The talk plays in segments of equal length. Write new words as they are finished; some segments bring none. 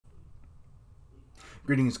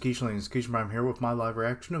Greetings, Keishlings. It's Keisha Prime here with my live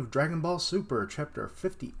reaction of Dragon Ball Super, Chapter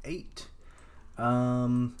 58.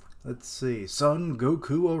 Let's see. Son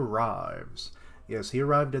Goku Arrives. Yes, he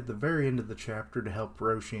arrived at the very end of the chapter to help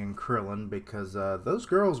Roshi and Krillin because those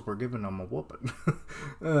girls were giving him a whooping.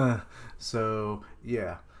 So,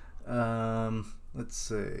 yeah. Let's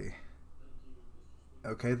see.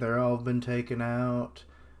 Okay, they're all been taken out.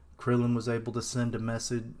 Krillin was able to send a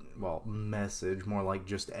message, more like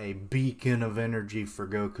just a beacon of energy for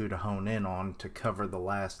Goku to hone in on to cover the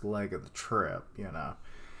last leg of the trip, you know.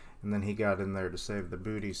 And then he got in there to save the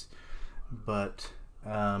booties. But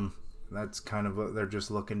that's kind of what they're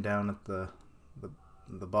just looking down at the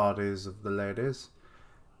bodies of the ladies.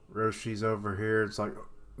 Roshi's over here. It's like,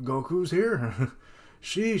 Goku's here.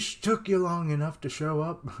 Sheesh, took you long enough to show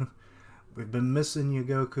up. We've been missing you,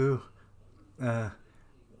 Goku.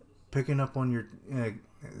 Picking up on your...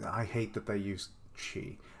 I hate that they use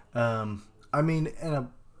chi. I mean,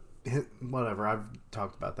 whatever, I've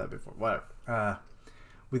talked about that before. Whatever.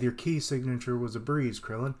 With your key signature was a breeze,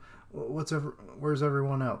 Krillin. Where's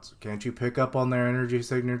everyone else? Can't you pick up on their energy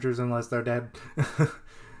signatures unless they're dead?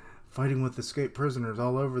 Fighting with escaped prisoners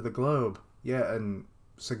all over the globe. Yeah, and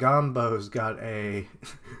Saganbo's got a,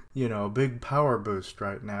 a big power boost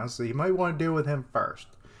right now, so you might want to deal with him first.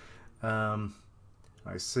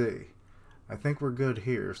 I see. I think we're good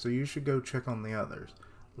here, so you should go check on the others.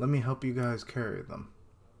 Let me help you guys carry them.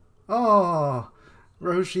 Oh,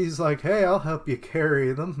 Roshi's like, hey, I'll help you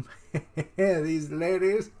carry them. These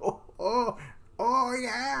ladies. Oh,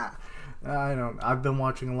 yeah. I've been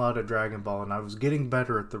watching a lot of Dragon Ball, and I was getting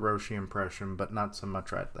better at the Roshi impression, but not so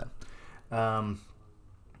much right then.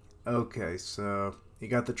 Okay, so you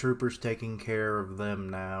got the troopers taking care of them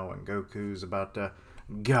now, and Goku's about to...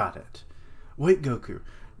 Got it. Wait, Goku,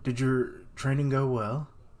 did your training go well?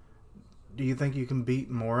 Do you think you can beat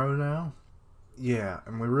Moro now? Yeah,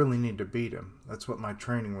 and we really need to beat him. That's what my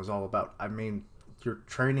training was all about. I mean, your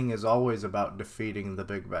training is always about defeating the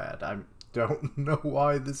big bad. I don't know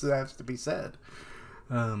why this has to be said.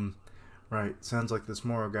 Right, sounds like this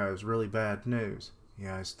Moro guy is really bad news.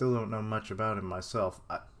 Yeah, I still don't know much about him myself.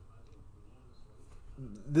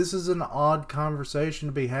 This is an odd conversation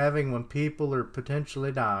to be having when people are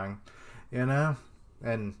potentially dying. You know?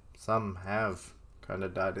 And some have kind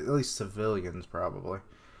of died. At least civilians, probably.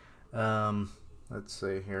 Let's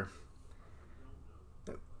see here.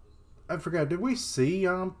 I forgot, did we see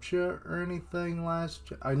Yamcha or anything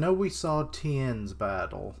last... I know we saw Tien's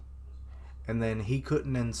battle. And then he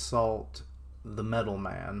couldn't insult the Metal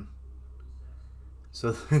Man.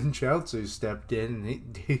 So then Chaozu stepped in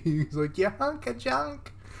and he was like, Yonka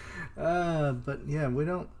junk! But yeah,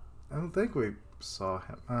 I don't think we saw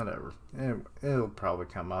him. Whatever. It'll probably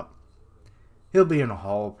come up. He'll be in a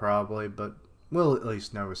hall probably, but we'll at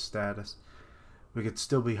least know his status. We could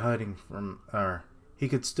still be hiding he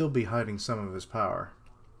could still be hiding some of his power.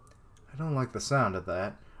 I don't like the sound of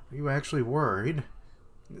that. Are you actually worried?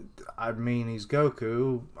 I mean, he's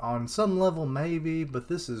Goku. On some level, maybe, but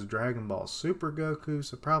this is Dragon Ball Super Goku,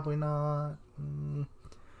 so probably not.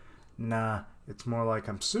 Nah, it's more like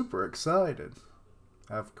I'm super excited.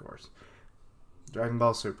 Of course. Dragon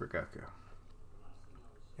Ball Super Goku.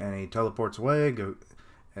 And he teleports away,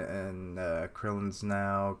 and Krillin's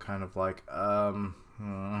now kind of like,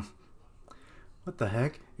 what the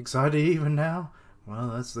heck? Excited even now? Well,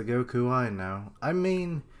 that's the Goku I know. I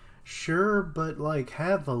mean, sure, but like,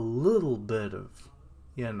 have a little bit of,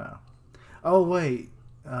 Oh, wait.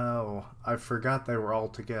 Oh, I forgot they were all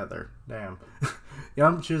together. Damn.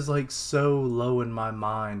 Yamcha's like so low in my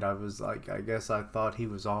mind. I was like, I guess I thought he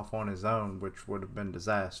was off on his own, which would have been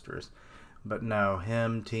disastrous. But no,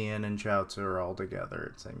 him, Tien, and Chaozu are all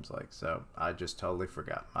together, it seems like. So I just totally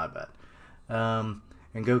forgot. My bad. And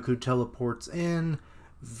Goku teleports in,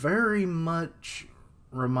 very much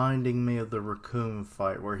reminding me of the Raccoon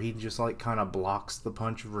fight, where he just like kind of blocks the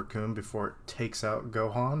punch of Raccoon before it takes out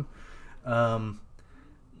Gohan.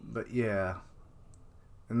 But yeah.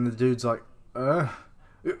 And the dude's like,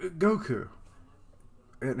 Goku.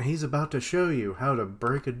 And he's about to show you how to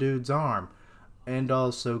break a dude's arm. And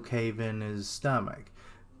also cave in his stomach.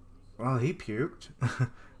 Well, he puked.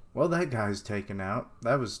 Well, that guy's taken out.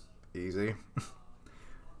 That was easy.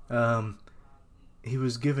 He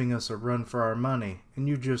was giving us a run for our money. And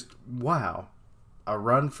you just, wow. A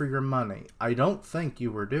run for your money. I don't think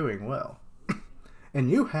you were doing well. And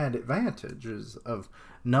you had advantages of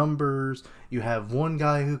numbers. You have one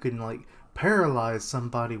guy who can, like, paralyze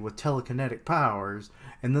somebody with telekinetic powers,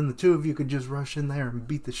 and then the two of you could just rush in there and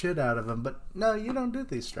beat the shit out of him. But no, you don't do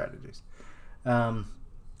these strategies.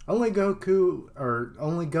 Only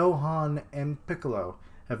Gohan and Piccolo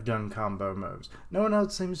have done combo moves. No one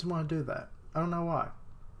else seems to want to do that. I don't know why.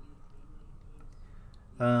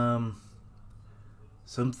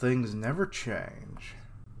 Some things never change.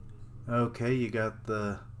 Okay, you got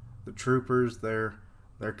the troopers. They're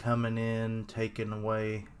coming in, taking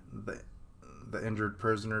away the injured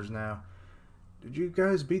prisoners now. Did you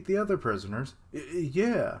guys beat the other prisoners?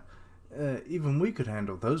 Yeah. Even we could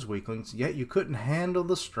handle those weaklings, yet you couldn't handle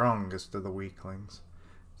the strongest of the weaklings.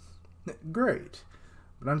 Great.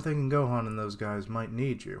 But I'm thinking Gohan and those guys might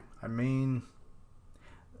need you. I mean,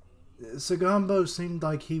 Saganbo seemed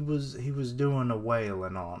like he was doing a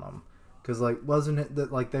wailing on them. Because, like, wasn't it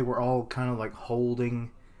that, like, they were all kind of, like,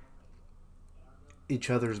 holding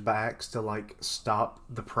each other's backs to, like, stop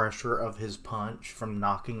the pressure of his punch from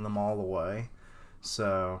knocking them all away?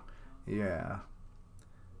 So, yeah.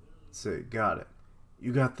 Let's see, got it.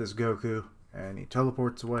 You got this, Goku. And he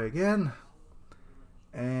teleports away again.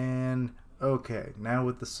 And, okay, now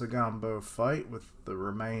with the Saganbo fight with the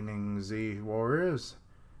remaining Z warriors.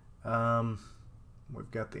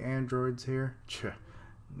 We've got the androids here.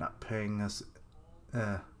 Not paying us.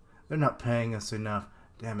 They're not paying us enough.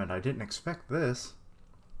 Damn it, I didn't expect this.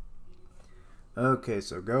 Okay,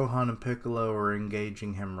 so Gohan and Piccolo are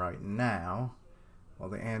engaging him right now, while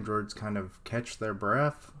the androids kind of catch their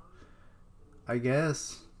breath, I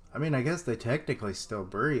guess. I mean, I guess they technically still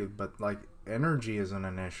breathe, but, like, energy isn't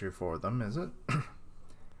an issue for them, is it?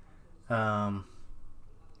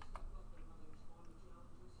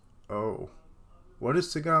 Oh. What is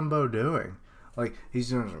Saganbo doing? Like, he's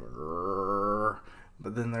doing,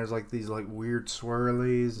 but then there's like these like weird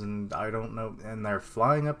swirlies, and I don't know, and they're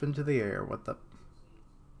flying up into the air. What the?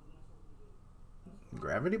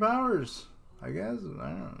 Gravity powers, I guess?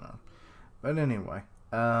 I don't know. But anyway,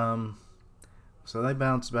 so they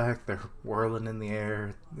bounce back, they're whirling in the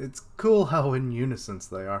air. It's cool how in unison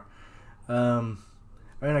they are. I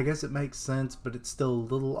mean, I guess it makes sense, but it's still a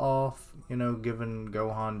little off, you know, given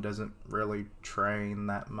Gohan doesn't really train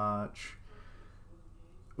that much.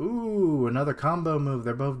 Ooh, another combo move.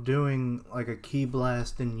 They're both doing like a ki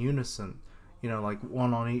blast in unison. You know, like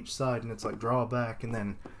one on each side, and it's like draw back and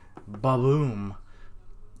then ba-boom.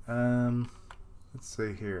 Let's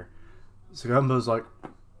see here. Saganbo's like,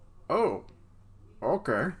 oh,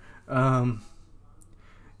 okay.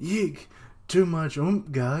 Yeek. Too much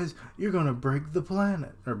guys. You're gonna break the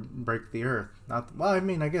planet. Or break the Earth. Not. Well, I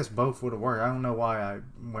mean, I guess both would have worked. I don't know why I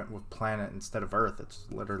went with planet instead of Earth. It's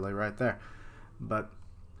literally right there. But,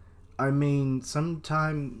 I mean,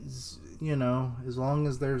 sometimes, you know, as long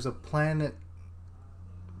as there's a planet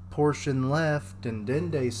portion left and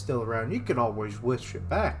Dende's still around, you could always wish it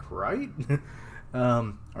back, right?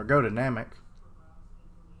 Or go to Namek.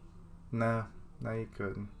 No, you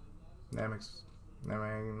couldn't. Namek's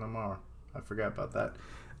no more. I forgot about that.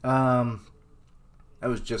 That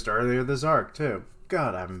was just earlier this arc, too.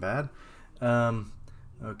 God, I'm bad.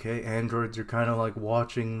 Okay, androids are kind of like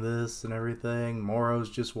watching this and everything. Moro's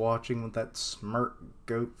just watching with that smirk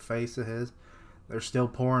goat face of his. They're still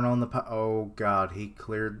pouring on the oh, God, he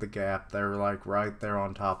cleared the gap. They're like right there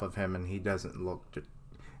on top of him, and he doesn't look.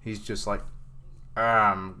 He's just like,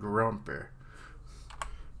 I'm grumpy.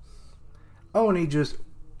 Oh, and he just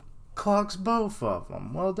clocks both of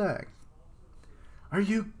them. Well, dang. Are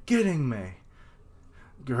you kidding me?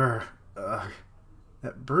 Grr.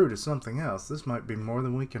 That brute is something else. This might be more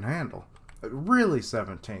than we can handle. Really,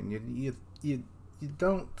 17? You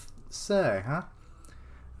don't say, huh?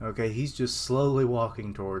 Okay, he's just slowly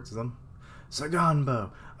walking towards them.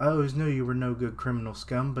 Saganbo, I always knew you were no good criminal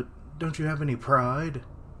scum, but don't you have any pride?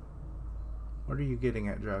 What are you getting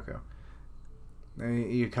at, Jocko?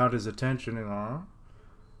 You caught his attention and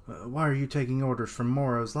why are you taking orders from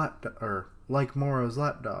Moro's like Moro's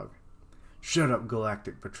lapdog? Shut up,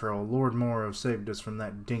 Galactic Patrol. Lord Moro saved us from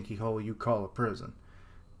that dinky hole you call a prison.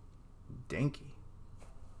 Dinky?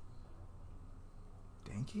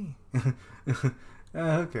 Dinky?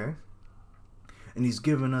 Okay. And he's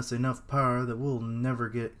given us enough power that we'll never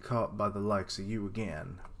get caught by the likes of you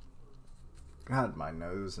again. God, my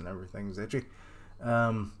nose and everything's itchy.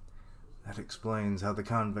 That explains how the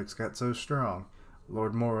convicts got so strong.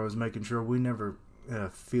 Lord Moro's making sure we never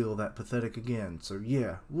feel that pathetic again. So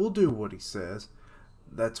yeah, we'll do what he says.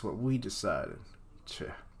 That's what we decided.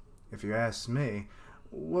 If you ask me,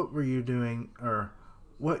 what were you doing, or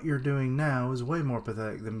what you're doing now is way more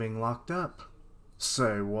pathetic than being locked up.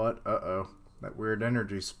 Say what? Uh-oh. That weird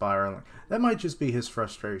energy spiraling. That might just be his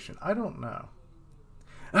frustration. I don't know.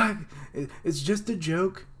 It's just a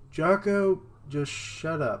joke. Jocko, just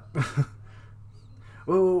shut up.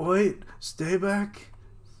 Whoa, wait. Stay back.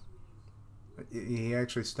 He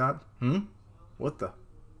actually stopped? What the?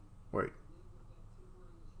 Wait.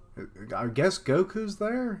 I guess Goku's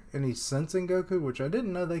there, and he's sensing Goku, which I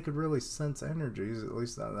didn't know they could really sense energies, at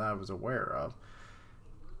least that I was aware of.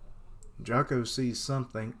 Jocko sees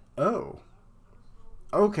something. Oh.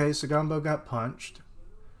 Okay, Saganbo got punched.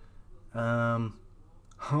 Huh?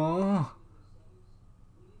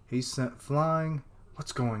 He's sent flying.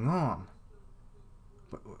 What's going on?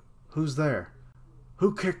 Who's there?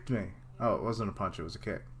 Who kicked me? Oh, it wasn't a punch, it was a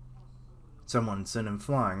kick. Someone sent him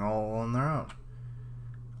flying all on their own.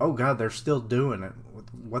 Oh god, they're still doing it.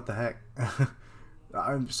 What the heck?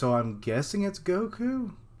 So I'm guessing it's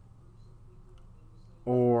Goku?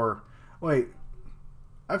 Or, wait,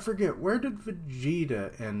 I forget, where did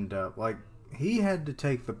Vegeta end up? Like, he had to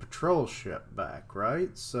take the patrol ship back,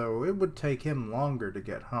 right? So it would take him longer to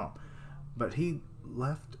get home. But he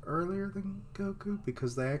left earlier than Goku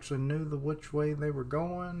because they actually knew which way they were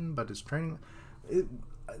going, but his training...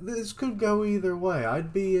 This could go either way.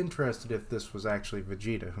 I'd be interested if this was actually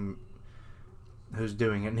Vegeta who's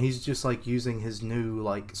doing it, and he's just like using his new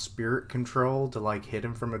like spirit control to like hit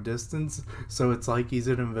him from a distance, so it's like he's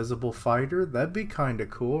an invisible fighter. That'd be kind of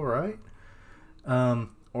cool, right?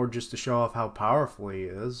 Or just to show off how powerful he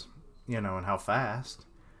is, you know, and how fast.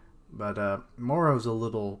 But Moro's a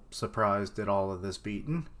little surprised at all of this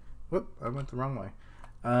beating. Whoop, I went the wrong way.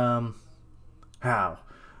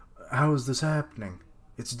 How is this happening?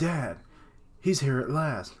 It's Dad. He's here at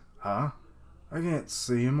last. Huh? I can't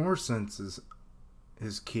see him or sense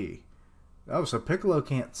his ki. Oh, so Piccolo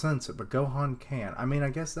can't sense it, but Gohan can. I mean, I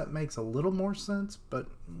guess that makes a little more sense, but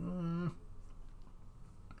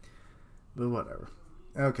whatever.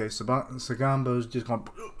 Okay, Saganbo's just going,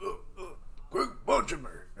 quick, punch him.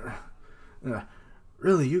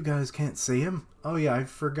 Really, you guys can't see him? Oh yeah, I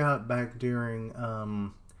forgot back during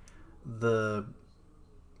the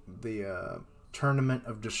Tournament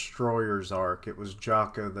of Destroyers arc, it was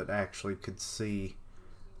Jocko that actually could see,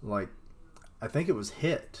 like, I think it was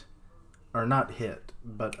Hit, or not Hit,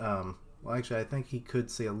 but well, actually I think he could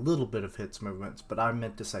see a little bit of Hit's movements, but I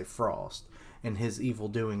meant to say Frost and his evil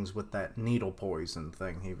doings with that needle poison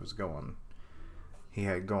thing he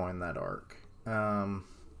had going that arc.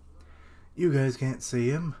 You guys can't see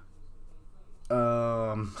him?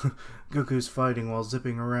 Goku's fighting while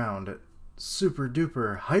zipping around at super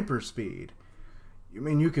duper hyper speed. You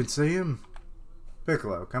mean you can see him?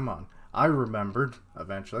 Piccolo, come on. I remembered,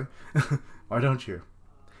 eventually. Why don't you?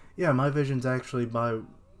 Yeah, my vision's actually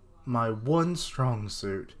my one strong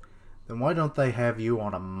suit. Then why don't they have you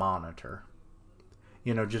on a monitor?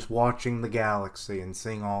 You know, just watching the galaxy and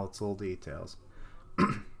seeing all its little details.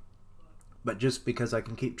 But just because I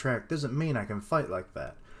can keep track doesn't mean I can fight like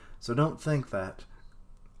that. So don't think that.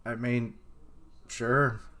 I mean,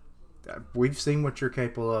 sure, we've seen what you're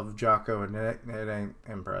capable of, Jocko, and it ain't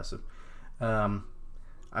impressive.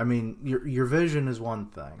 I mean, your vision is one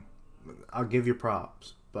thing. I'll give you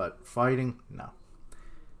props. But fighting, no.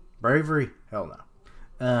 Bravery, hell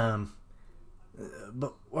no.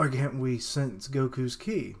 But why can't we sense Goku's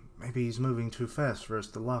ki? Maybe he's moving too fast for us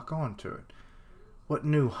to lock on to it. What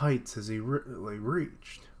new heights has he really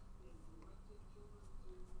reached?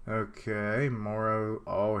 Okay, Moro.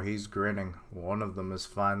 Oh, he's grinning. One of them is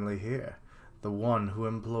finally here. The one who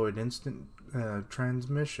employed instant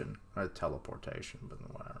transmission. Or teleportation, but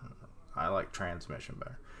whatever. I like transmission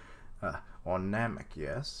better. On Namek,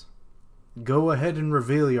 yes. Go ahead and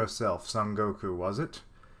reveal yourself, Son Goku, was it?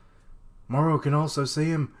 Moro can also see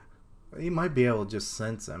him. He might be able to just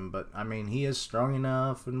sense him, but I mean, he is strong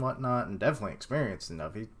enough and whatnot, and definitely experienced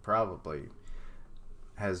enough. He probably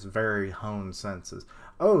has very honed senses.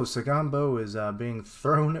 Oh, Saganbo is being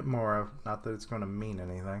thrown at Moro. Not that it's going to mean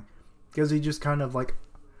anything. Because he just kind of like,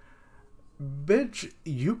 bitch,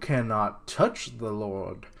 you cannot touch the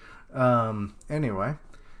Lord. Anyway,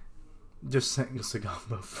 just saying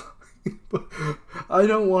Saganbo. I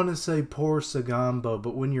don't want to say poor Saganbo,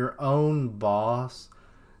 but when your own boss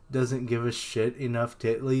doesn't give a shit enough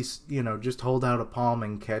to at least, you know, just hold out a palm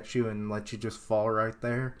and catch you and let you just fall right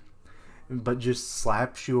there, but just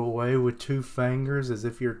slaps you away with two fingers as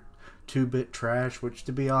if you're 2-bit trash, which,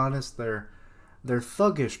 to be honest, they're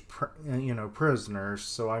thuggish, you know, prisoners,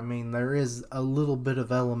 so I mean, there is a little bit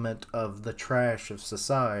of element of the trash of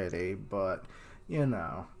society, but, you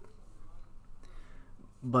know.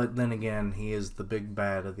 But then again, he is the big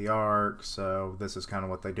bad of the arc, so this is kind of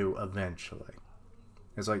what they do eventually.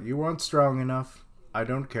 It's like, you weren't strong enough. I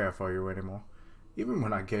don't care for you anymore. Even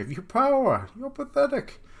when I gave you power. You're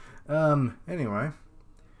pathetic. Anyway.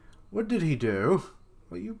 What did he do?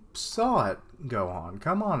 Well, you saw it go on.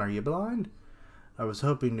 Come on, are you blind? I was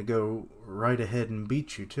hoping to go right ahead and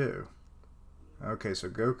beat you, too. Okay, so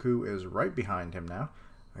Goku is right behind him now.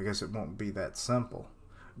 I guess it won't be that simple.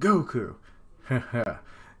 Goku! Haha,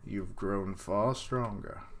 you've grown far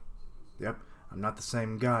stronger. Yep, I'm not the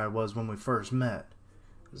same guy I was when we first met.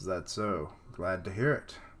 Is that so? Glad to hear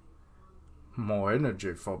it. More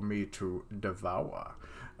energy for me to devour.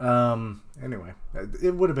 Anyway,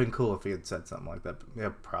 it would have been cool if he had said something like that. But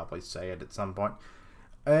he'll probably say it at some point.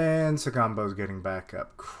 And Saganbo's getting back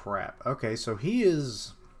up. Crap. Okay, so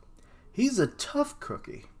he's a tough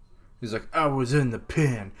cookie. He's like, I was in the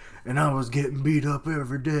pen, and I was getting beat up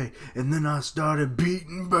every day, and then I started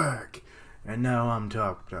beating back, and now I'm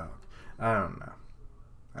top dog. I don't know.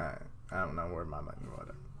 I don't know where my mind was.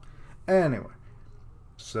 Anyway,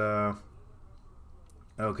 so,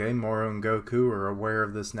 okay, Moro and Goku are aware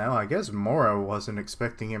of this now. I guess Moro wasn't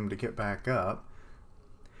expecting him to get back up.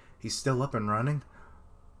 He's still up and running.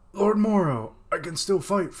 Lord Moro, I can still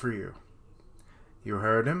fight for you. You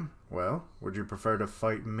heard him? Well, would you prefer to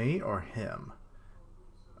fight me or him?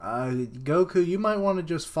 Goku, you might want to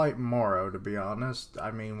just fight Moro, to be honest.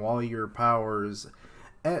 I mean, while your power is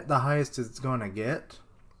at the highest it's going to get,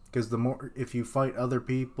 because the more, if you fight other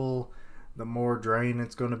people, the more drain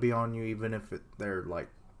it's going to be on you, even if they're, like,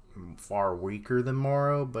 far weaker than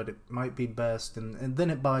Moro, but it might be best, and then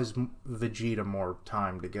it buys Vegeta more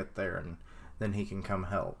time to get there, and then he can come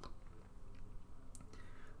help.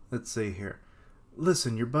 Let's see here.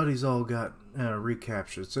 Listen, your buddies all got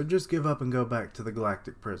recaptured, so just give up and go back to the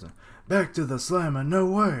galactic prison. Back to the slammer, no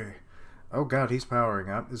way! Oh god, he's powering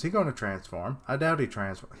up. Is he going to transform? I doubt he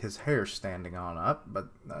transforms. His hair's standing on up, but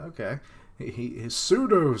okay. He's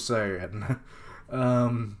pseudo Saiyan.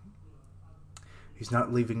 He's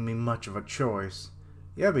not leaving me much of a choice.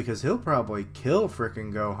 Yeah, because he'll probably kill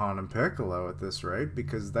frickin' Gohan and Piccolo at this rate,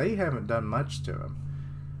 because they haven't done much to him.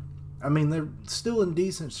 I mean, they're still in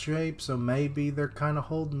decent shape, so maybe they're kind of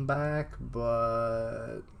holding back,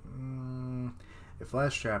 but if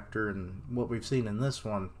last chapter and what we've seen in this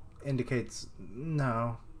one indicates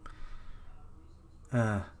no.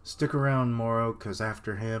 Stick around, Moro, because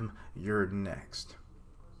after him, you're next.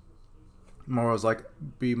 Moro's like,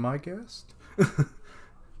 be my guest?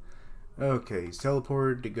 Okay, he's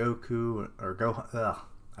teleported to Goku, or Gohan. Ugh,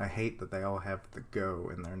 I hate that they all have the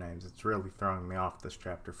Go in their names. It's really throwing me off this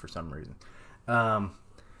chapter for some reason.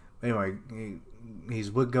 Anyway,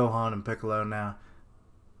 he's with Gohan and Piccolo now.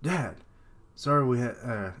 Dad, sorry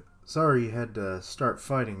you had to start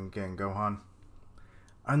fighting again, Gohan.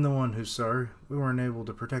 I'm the one who's sorry. We weren't able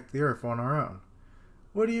to protect the Earth on our own.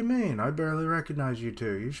 What do you mean? I barely recognize you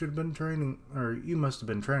two. You should have been training, or you must have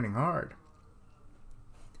been training hard.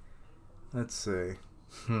 Let's see.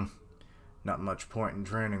 Not much point in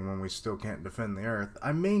training when we still can't defend the Earth.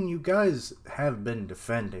 I mean, you guys have been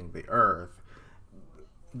defending the Earth.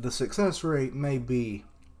 The success rate may be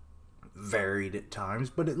varied at times,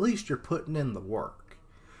 but at least you're putting in the work.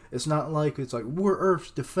 It's not like it's like, we're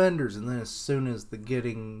Earth's defenders, and then as soon as the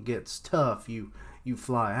getting gets tough, you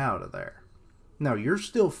fly out of there. No, you're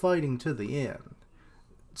still fighting to the end.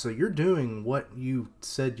 So you're doing what you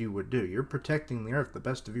said you would do. You're protecting the Earth the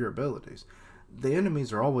best of your abilities. The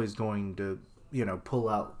enemies are always going to, pull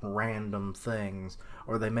out random things,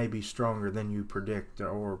 or they may be stronger than you predict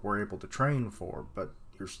or were able to train for, but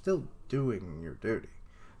you're still doing your duty.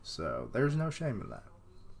 So there's no shame in that.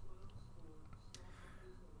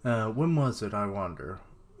 When was it, I wonder?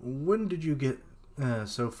 When did you get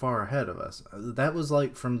so far ahead of us? That was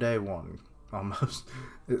like from day one, almost.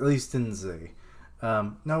 At least in Z.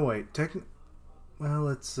 No, wait. Well,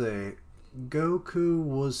 let's see. Goku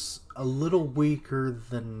was a little weaker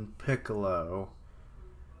than Piccolo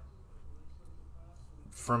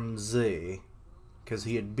from Z, because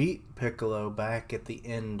he had beat Piccolo back at the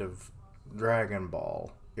end of Dragon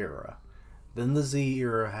Ball era. Then the Z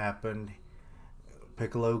era happened.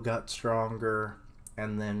 Piccolo got stronger,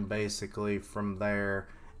 and then basically from there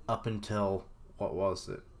up until, what was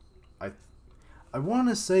it? I want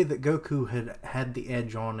to say that Goku had the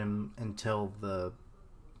edge on him until the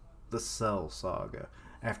Cell Saga,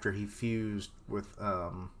 after he fused with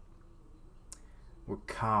Kami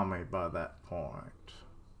by that point.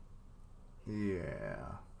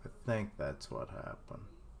 Yeah, I think that's what happened.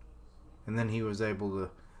 And then he was able to,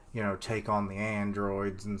 take on the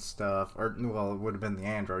androids and stuff. Or, well, it would have been the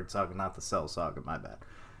Android Saga, not the Cell Saga, my bad.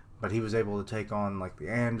 But he was able to take on, like, the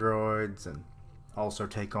androids, and also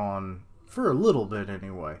take on, for a little bit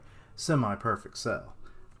anyway, Semi-Perfect Cell.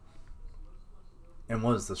 And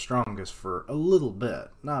was the strongest for a little bit.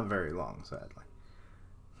 Not very long, sadly.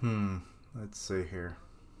 Let's see here.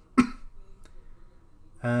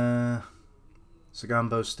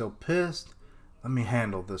 Saganbo's still pissed. Let me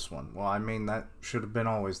handle this one. Well, I mean, that should have been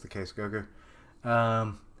always the case, Goku.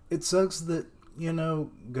 It sucks that, you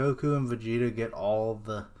know, Goku and Vegeta get all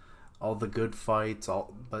the good fights,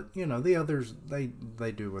 but you know, the others, they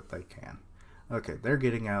do what they can. Okay, they're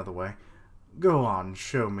getting out of the way. Go on,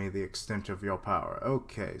 show me the extent of your power.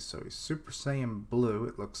 Okay, so he's Super Saiyan Blue,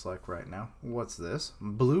 it looks like right now. What's this?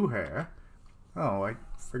 Blue hair. Oh, I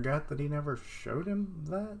forgot that he never showed him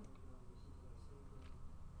that.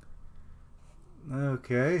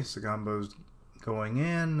 Okay, Saganbo's going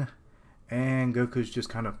in, and Goku's just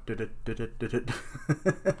kind of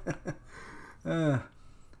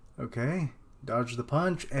okay, dodge the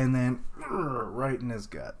punch, and then right in his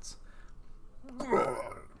guts.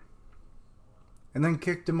 And then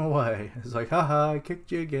kicked him away. It's like, haha, I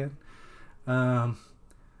kicked you again. Okay,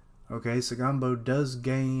 Saganbo does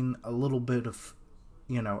gain a little bit of,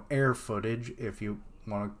 you know, air footage, if you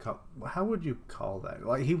want to call... How would you call that?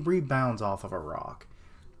 Like, he rebounds off of a rock.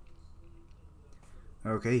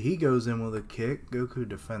 Okay, he goes in with a kick. Goku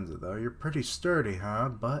defends it, though. You're pretty sturdy, huh?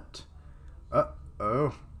 But...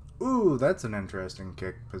 Uh-oh. Ooh, that's an interesting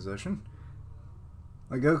kick position.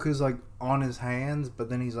 Like, Goku's, like, on his hands, but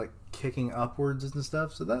then he's, like, kicking upwards and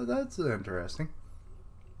stuff. So that's interesting.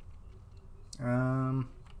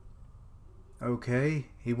 Okay,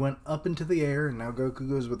 he went up into the air, and now Goku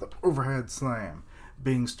goes with the overhead slam.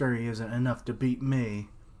 Being sturdy isn't enough to beat me.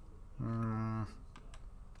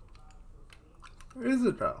 Is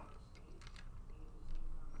it, though?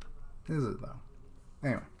 Is it, though?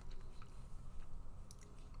 Anyway.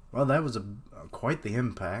 Well, that was quite the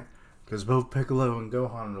impact. Because both Piccolo and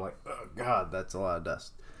Gohan are like, oh god, that's a lot of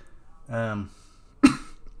dust.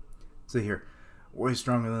 See here. Way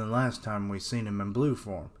stronger than last time we seen him in blue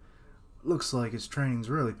form. Looks like his training's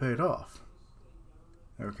really paid off.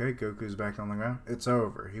 Okay, Goku's back on the ground. It's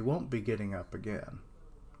over. He won't be getting up again.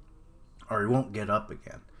 Or he won't get up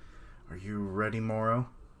again. Are you ready, Moro?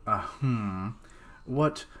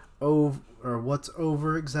 What's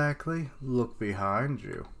over exactly? Look behind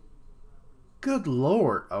you. Good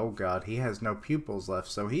lord. Oh god, he has no pupils left,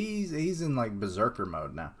 so he's in like Berserker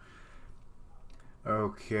mode now.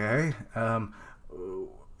 Okay.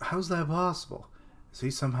 How's that possible? Is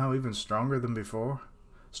he somehow even stronger than before?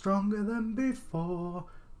 Stronger than before.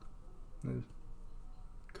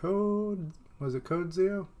 Code... Was it Code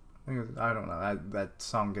Zero? I don't know. That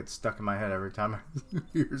song gets stuck in my head every time I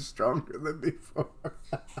hear stronger than before.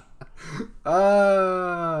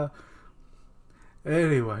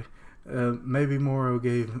 Anyway. Maybe Moro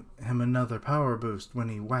gave him another power boost when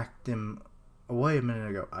he whacked him away a minute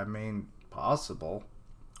ago. I mean, possible.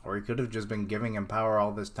 Or he could have just been giving him power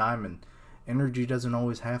all this time, and energy doesn't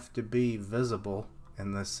always have to be visible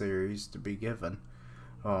in this series to be given.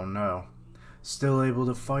 Oh no. Still able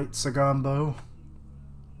to fight Saganbo?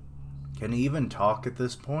 Can he even talk at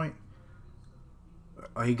this point?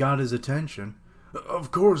 He got his attention. Of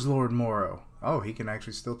course, Lord Moro. Oh, he can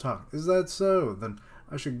actually still talk. Is that so? Then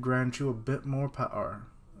I should grant you a bit more power.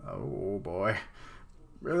 Oh boy.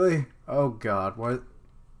 Really? Oh god, what?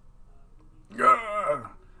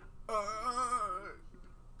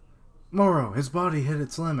 Moro, his body hit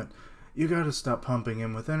its limit. You gotta stop pumping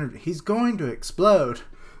him with energy. He's going to explode.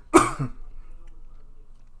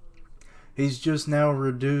 He's just now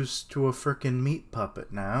reduced to a frickin' meat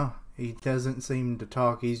puppet now. He doesn't seem to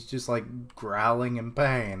talk. He's just like growling in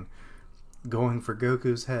pain. Going for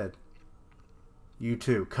Goku's head. You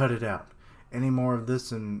too, cut it out. Any more of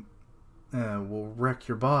this and will wreck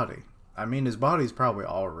your body. I mean, his body's probably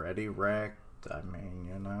already wrecked. I mean,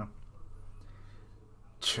 you know.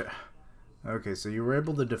 Okay, so you were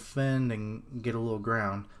able to defend and get a little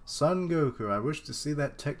ground. Son Goku, I wish to see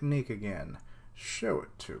that technique again. Show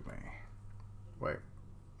it to me. Wait,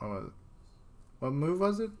 what was it? What move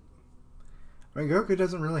was it? I mean, Goku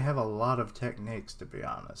doesn't really have a lot of techniques, to be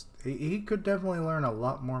honest. He could definitely learn a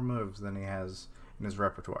lot more moves than he has in his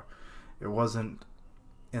repertoire. It wasn't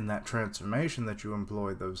in that transformation that you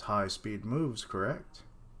employed those high-speed moves, correct?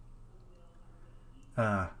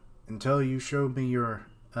 Until you show me your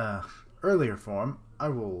earlier form, I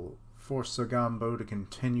will force Saganbo to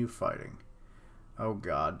continue fighting. Oh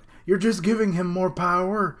god. You're just giving him more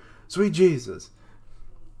power? Sweet Jesus.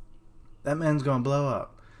 That man's gonna blow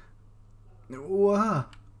up.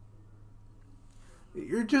 What?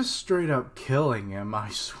 You're just straight up killing him, I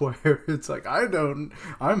swear. It's like, I'm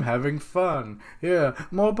having fun. Yeah,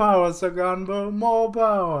 more power, Saganbo, more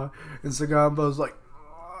power. And Saganbo's like,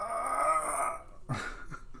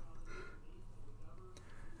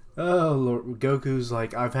 oh, Lord. Goku's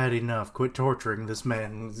like, I've had enough. Quit torturing this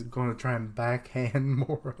man. He's going to try and backhand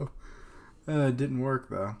Moro. It didn't work,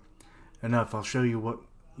 though. Enough. I'll show you what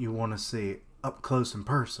you want to see. Up close and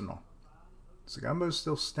personal. Saganbo's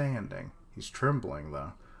still standing. He's trembling,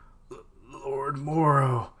 though. Lord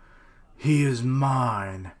Moro, he is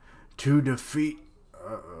mine to defeat.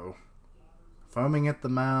 Uh-oh. Foaming at the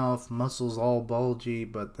mouth, muscles all bulgy,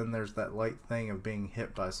 but then there's that light thing of being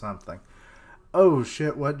hit by something. Oh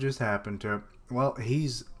shit, what just happened to him? Well,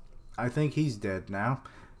 I think he's dead now.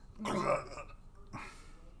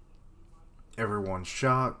 Everyone's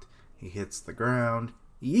shocked. He hits the ground.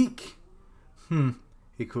 Yeek!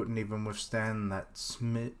 He couldn't even withstand that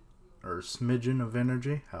smidgen of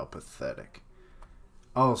energy. How pathetic.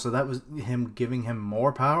 Oh, so that was him giving him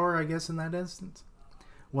more power, I guess, in that instance?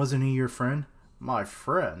 Wasn't he your friend? My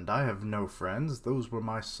friend? I have no friends. Those were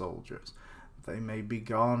my soldiers. They may be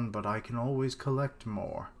gone, but I can always collect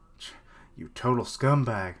more. You total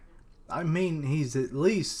scumbag. I mean, he's at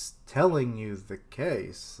least telling you the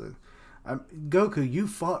case. Goku, you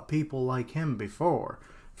fought people like him before.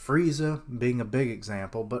 Frieza being a big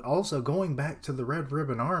example, but also going back to the Red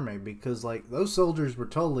Ribbon Army, because like those soldiers were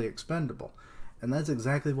totally expendable. And that's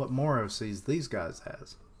exactly what Moro sees these guys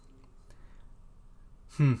as.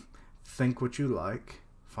 Think what you like.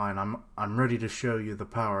 Fine, I'm ready to show you the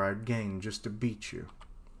power I'd gain just to beat you.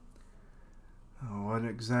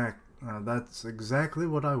 That's exactly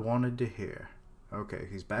what I wanted to hear. Okay,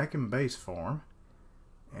 he's back in base form.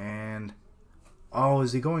 And oh,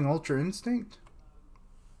 is he going Ultra Instinct?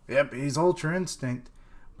 Yep, he's Ultra Instinct,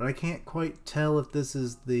 but I can't quite tell if this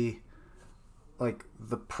is the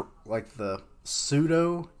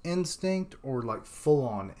pseudo instinct or like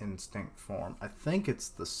full-on instinct form. I think it's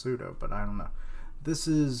the pseudo, but I don't know. This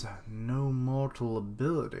is no mortal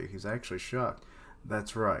ability. He's actually shocked.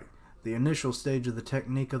 That's right. The initial stage of the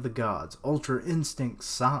technique of the gods. Ultra Instinct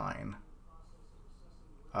Sign.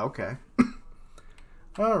 Okay.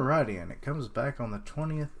 Alrighty, and it comes back on the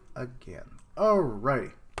 20th again.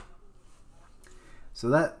 Alrighty. So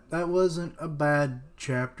that wasn't a bad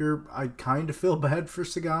chapter. I kind of feel bad for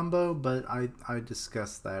Saganbo, but I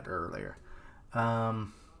discussed that earlier. But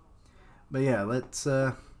yeah, let's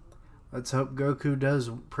hope Goku does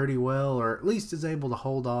pretty well, or at least is able to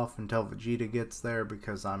hold off until Vegeta gets there,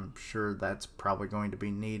 because I'm sure that's probably going to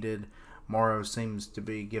be needed. Moro seems to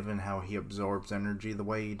be, given how he absorbs energy the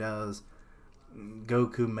way he does,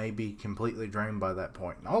 Goku may be completely drained by that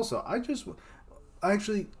point. And also,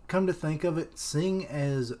 actually, come to think of it, seeing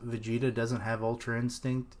as Vegeta doesn't have Ultra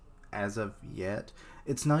Instinct as of yet,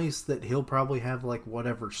 it's nice that he'll probably have like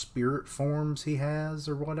whatever spirit forms he has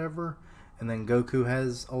or whatever, and then Goku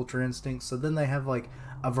has Ultra Instinct, so then they have like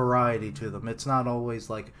a variety to them. It's not always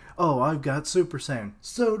like, oh, I've got Super Saiyan,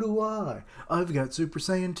 so do I. I've got Super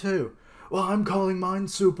Saiyan 2. Well, I'm calling mine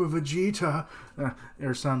Super Vegeta,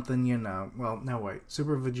 or something, you know. Well, no, wait.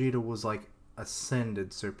 Super Vegeta was like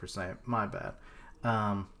Ascended Super Saiyan. My bad.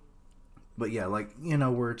 But yeah, like, you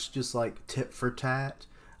know, where it's just like tit for tat.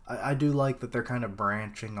 I do like that they're kind of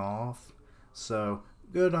branching off. So,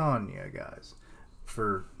 good on you guys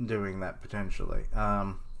for doing that potentially.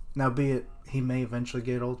 Now, be it he may eventually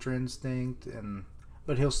get Ultra Instinct,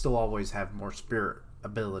 but he'll still always have more spirit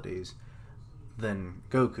abilities than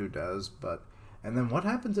Goku does. And then what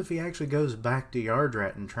happens if he actually goes back to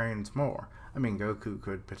Yardrat and trains more? I mean, Goku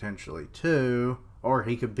could potentially too, or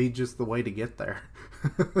he could be just the way to get there.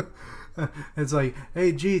 It's like,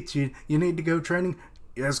 hey, Jeets, you need to go training?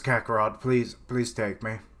 Yes, Kakarot, please take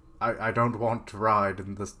me. I don't want to ride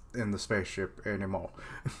in the spaceship anymore.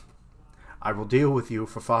 I will deal with you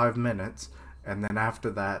for 5 minutes, and then after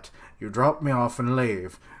that, you drop me off and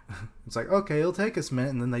leave. It's like, okay, it'll take us a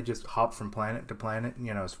minute, and then they just hop from planet to planet,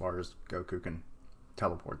 you know, as far as Goku can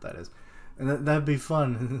teleport, that is. And that'd be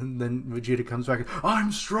fun. Then Vegeta comes back,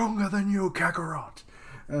 I'm stronger than you, Kakarot.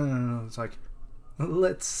 It's like,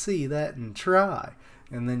 let's see that and try.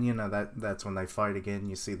 And then, you know, that's when they fight again.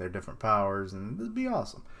 You see their different powers, and it'd be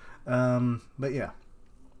awesome. But yeah.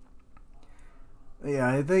 Yeah,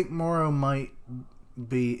 I think Moro might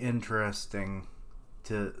be interesting,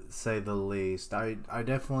 to say the least. I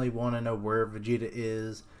definitely want to know where Vegeta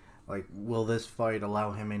is. Like, will this fight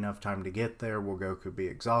allow him enough time to get there? Will Goku be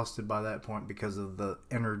exhausted by that point because of the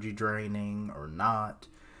energy draining or not?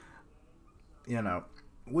 You know,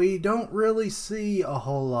 we don't really see a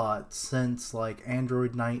whole lot since, like,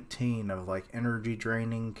 Android 19 of, like, energy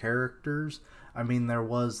draining characters. I mean, there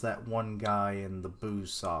was that one guy in the Boo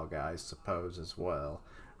Saga, I suppose, as well.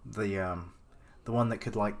 The one that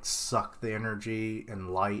could, like, suck the energy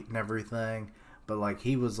and light and everything. But, like,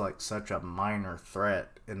 he was, like, such a minor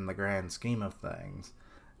threat in the grand scheme of things.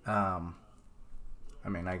 I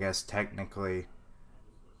mean, I guess technically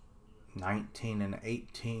 19 and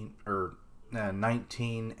 18, or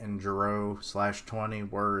 19 and Jiro /20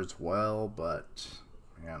 were as well, but,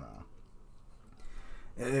 you know.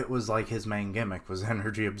 It was like his main gimmick was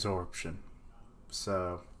energy absorption.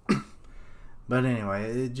 So, but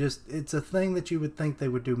anyway, it's a thing that you would think they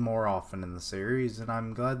would do more often in the series, and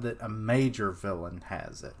I'm glad that a major villain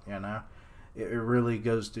has it, you know? It really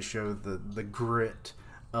goes to show the grit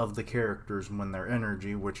of the characters when their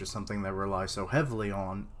energy, which is something they rely so heavily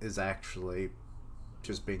on, is actually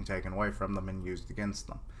just being taken away from them and used against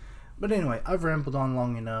them. But anyway, I've rambled on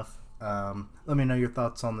long enough. Let me know your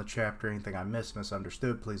thoughts on the chapter. Anything I missed,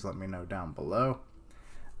 misunderstood, please let me know down below.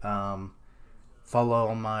 Follow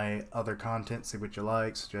all my other content, see what you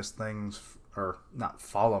like, suggest things, or not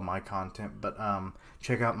follow my content, but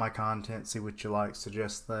check out my content, see what you like,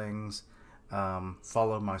 suggest things.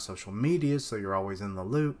 Follow my social media so you're always in the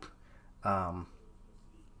loop. I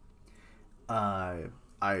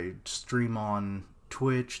stream on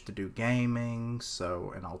Twitch to do gaming,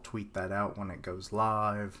 and I'll tweet that out when it goes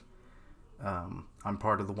live. I'm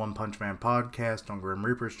part of the One Punch Man podcast on Grim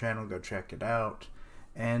Reaper's channel. Go check it out.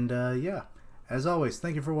 And yeah, as always,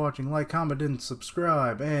 thank you for watching. Like, comment, and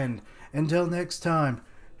subscribe. And until next time,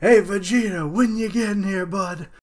 hey Vegeta, when you get in here, bud?